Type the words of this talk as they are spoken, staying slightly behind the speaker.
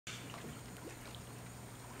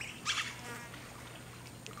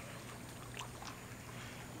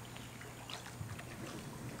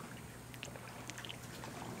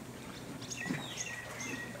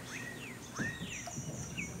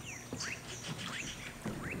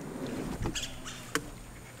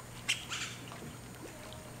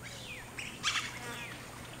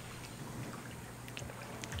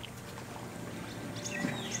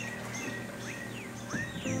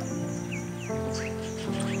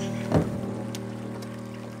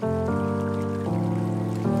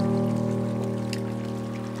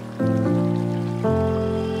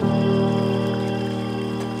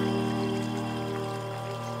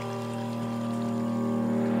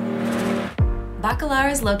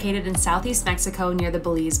Bacalar is located in southeast Mexico near the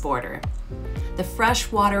Belize border. The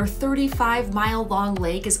freshwater 35-mile-long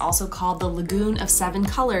lake is also called the Lagoon of Seven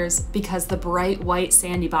Colors because the bright white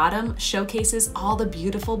sandy bottom showcases all the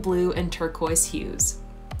beautiful blue and turquoise hues.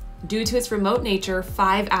 Due to its remote nature,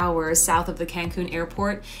 5 hours south of the Cancun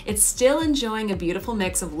airport, it's still enjoying a beautiful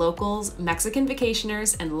mix of locals, Mexican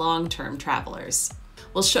vacationers, and long-term travelers.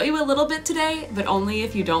 We'll show you a little bit today, but only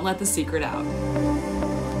if you don't let the secret out.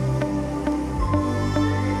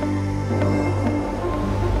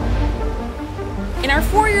 In our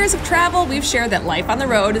 4 years of travel, we've shared that life on the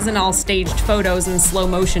road isn't all staged photos and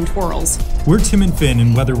slow-motion twirls. We're Tim and Finn,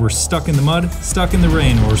 and whether we're stuck in the mud, stuck in the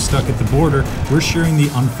rain, or stuck at the border, we're sharing the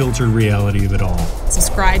unfiltered reality of it all.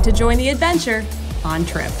 Subscribe to join the adventure on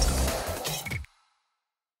Tripped.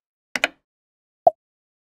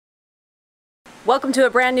 Welcome to a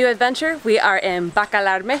brand new adventure. We are in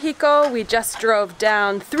Bacalar, Mexico. We just drove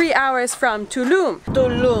down 3 hours from Tulum.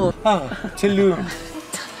 Tulum.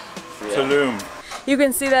 You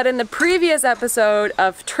can see that in the previous episode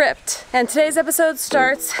of Tripped. And today's episode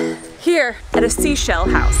starts here at a seashell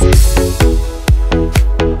house.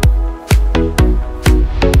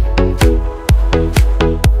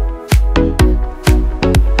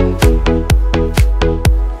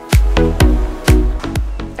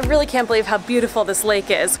 I really can't believe how beautiful this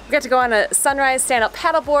lake is. We got to go on a sunrise stand-up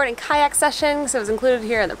paddleboard and kayak session, so it was included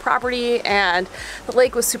here in the property, and the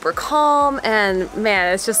lake was super calm, and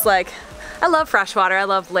man, it's just like, I love freshwater, I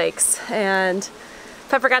love lakes, and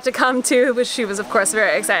Pepper got to come too, which she was of course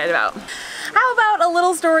very excited about. How about a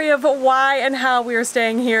little story of why and how we are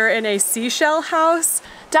staying here in a seashell house?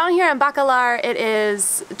 Down here in Bacalar, it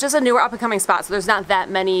is just a newer up-and-coming spot, so there's not that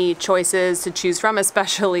many choices to choose from,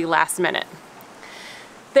 especially last minute.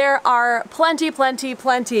 There are plenty of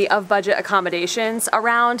budget accommodations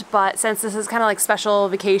around, but since this is kind of like special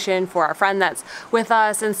vacation for our friend that's with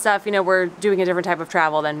us and stuff, you know, we're doing a different type of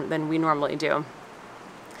travel than we normally do.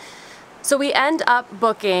 So we end up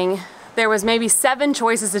booking, there was maybe 7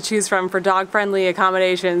 choices to choose from for dog-friendly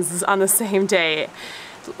accommodations on the same day.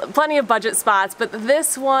 Plenty of budget spots, but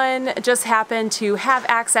this one just happened to have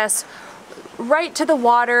access right to the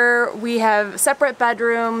water. We have separate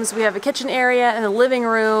bedrooms, we have a kitchen area and a living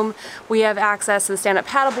room, we have access to the stand-up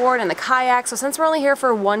paddleboard and the kayak. So since we're only here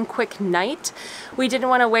for one quick night, we didn't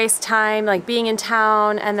want to waste time like being in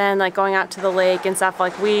town and then like going out to the lake and stuff.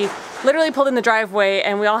 Like we literally pulled in the driveway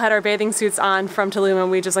and we all had our bathing suits on from Tulum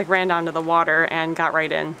and we just like ran down to the water and got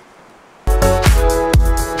right in.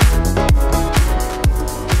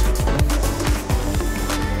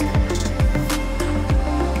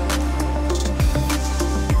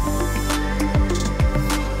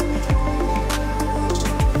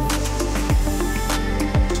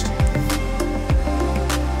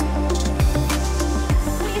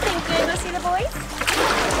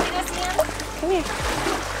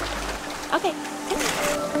 Okay.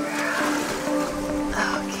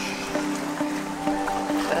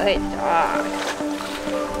 Good dog.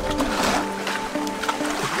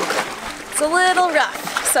 It's a little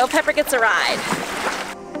rough, so Pepper gets a ride.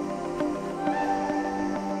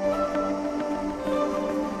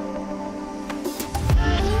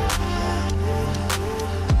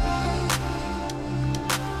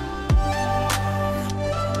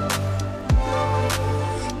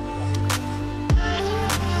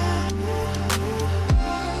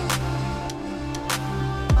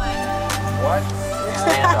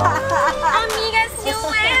 Amigas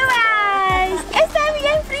nuevas. Está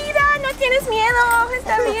bien, Frida. No tienes miedo.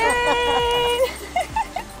 Está bien.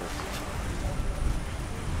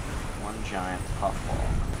 One giant puffball.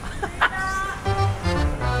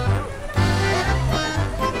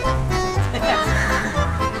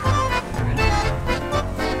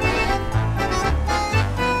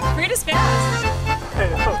 Frida's fast.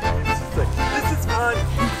 This is fun.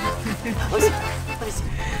 Listen.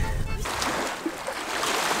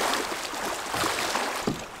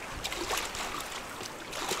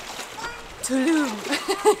 Tulum.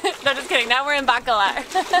 No, just kidding. Now we're in Bacalar.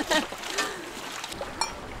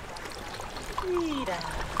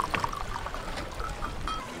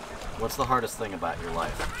 What's the hardest thing about your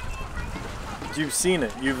life? You've seen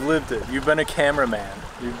it, you've lived it, you've been a cameraman,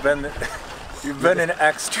 you've been an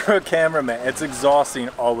extra cameraman. It's exhausting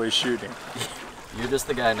always shooting. You're just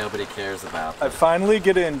the guy nobody cares about. I finally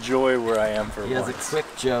get to enjoy where I am for once. He has a quick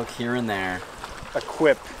joke here and there. A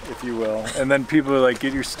quip, if you will. And then people are like,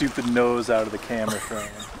 get your stupid nose out of the camera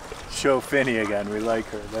frame. Show Finny again, we like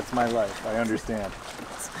her. That's my life, I understand.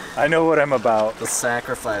 I know what I'm about. The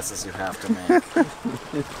sacrifices you have to make.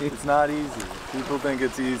 It's not easy. People think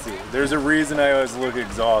it's easy. There's a reason I always look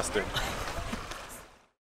exhausted.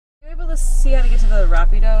 You're able to see how to get to the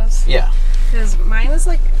Rapidos? Yeah. Because mine is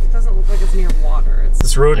like, doesn't look like it's near water. It's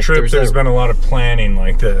This road trip, there's been a lot of planning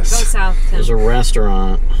like this. go south, Tim. There's a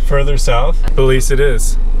restaurant. Further south? Belize it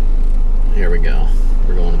is. Here we go.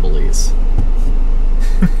 We're going to Belize.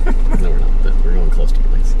 No, we're not, but we're going close to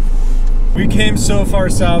Belize. We came so far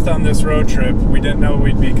south on this road trip, we didn't know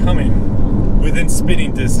we'd be coming within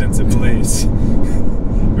spitting distance of Belize.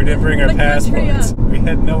 We didn't bring our passports. We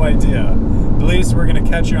had no idea. Belize, we're gonna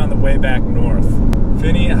catch you on the way back north.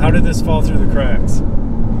 Finny, how did this fall through the cracks?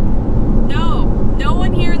 No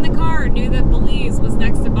one here in the car knew that Belize was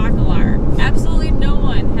next to Bacalar. Absolutely no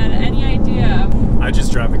one had any idea. I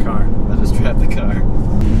just drive the car. I just drive the car.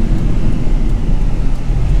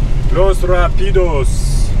 Los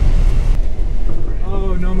Rapidos.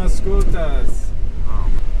 Oh, no mascotas.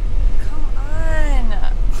 Come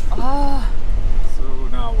on. Oh, So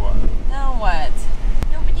now what? now what?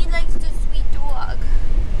 Nobody likes the sweet dog.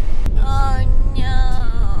 Oh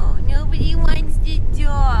no. Nobody wants the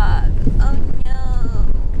dog. Oh no.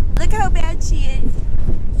 Look how bad she is.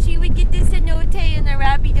 She would get the cenote and the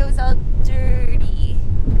Rapidos all dirty.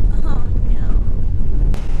 Oh no.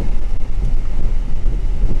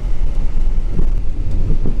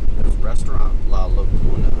 Restaurant La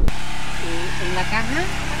Laguna. En la caja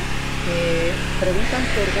preguntan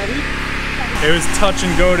por David. It was touch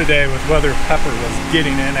and go today with whether Pepper was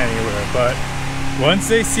getting in anywhere, but once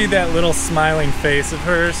they see that little smiling face of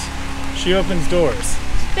hers, she opens doors.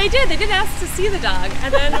 They did ask to see the dog.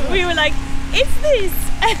 And then we were like, it's this.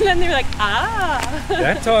 And then they were like, ah.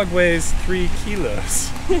 That dog weighs 3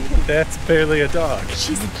 kilos. That's barely a dog.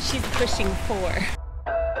 She's pushing 4.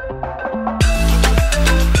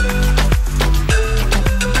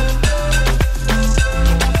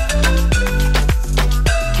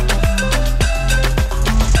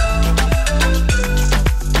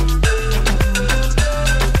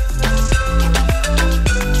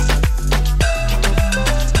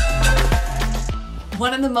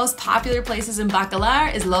 One of the most popular places in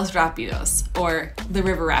Bacalar is Los Rapidos, or the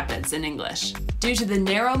River Rapids in English. Due to the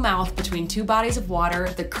narrow mouth between 2 bodies of water,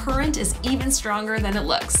 the current is even stronger than it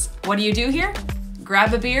looks. What do you do here?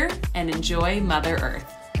 Grab a beer and enjoy Mother Earth.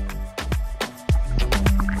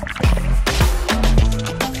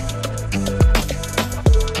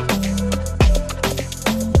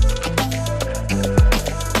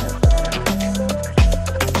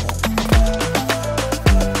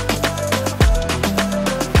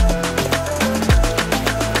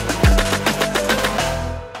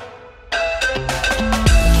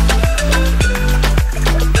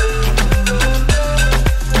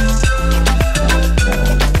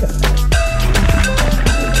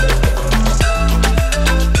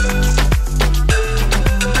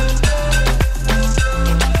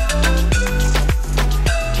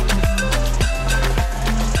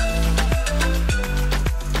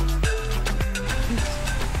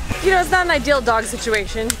 You know, it's not an ideal dog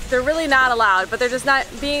situation. They're really not allowed, but they're just not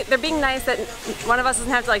being, they're being nice that one of us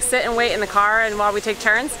doesn't have to like sit and wait in the car and while we take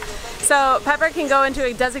turns. So Pepper can go into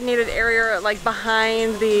a designated area like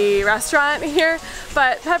behind the restaurant here,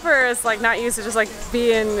 but Pepper is like not used to just like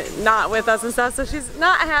being not with us and stuff, so she's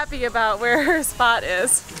not happy about where her spot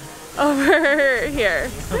is over here.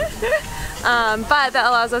 But that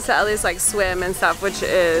allows us to at least like swim and stuff, which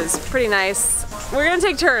is pretty nice. We're gonna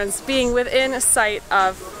take turns being within sight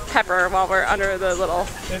of Pepper while we're under the little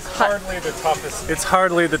It's hut. hardly the toughest. It's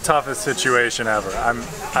hardly the toughest situation ever.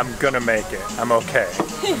 I'm gonna make it. I'm okay.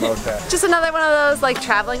 I'm okay. Just another one of those like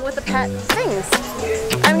traveling with a pet things.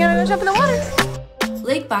 I'm gonna go jump in the water.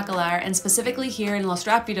 Lake Bacalar, and specifically here in Los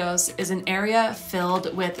Rapidos, is an area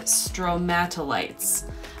filled with stromatolites.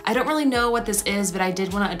 I don't really know what this is, but I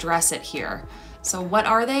did want to address it here. So what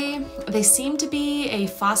are they? They seem to be a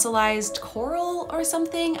fossilized coral or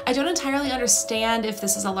something. I don't entirely understand if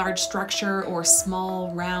this is a large structure or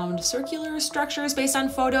small, round, circular structures based on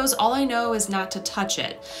photos. All I know is not to touch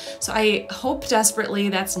it. So I hope desperately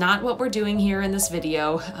that's not what we're doing here in this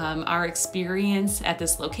video. Our experience at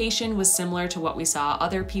this location was similar to what we saw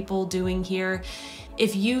other people doing here.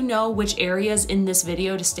 If you know which areas in this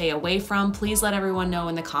video to stay away from, please let everyone know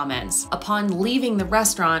in the comments. Upon leaving the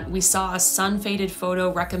restaurant, we saw a sun-faded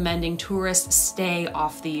photo recommending tourists stay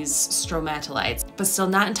off these stromatolites, but still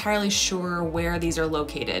not entirely sure where these are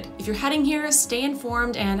located. If you're heading here, stay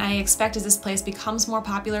informed, and I expect as this place becomes more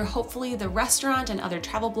popular, hopefully the restaurant and other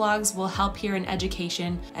travel blogs will help here in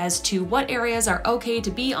education as to what areas are okay to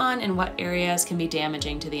be on and what areas can be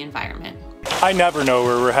damaging to the environment. I never know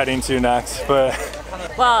where we're heading to next, but...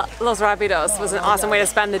 Well, Los Rapidos was an awesome way to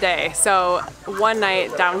spend the day. So one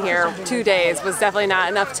night down here, 2 days, was definitely not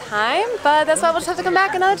enough time, but that's why we'll just have to come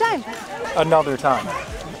back another time. Another time.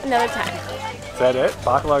 Another time. that it?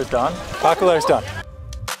 Bacalar's done? Bacalar's done.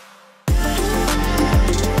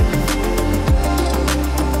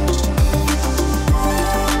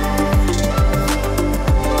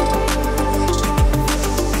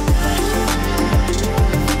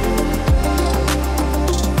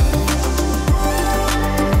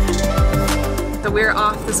 So we're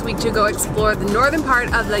off this week to go explore the northern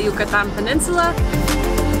part of the Yucatan Peninsula.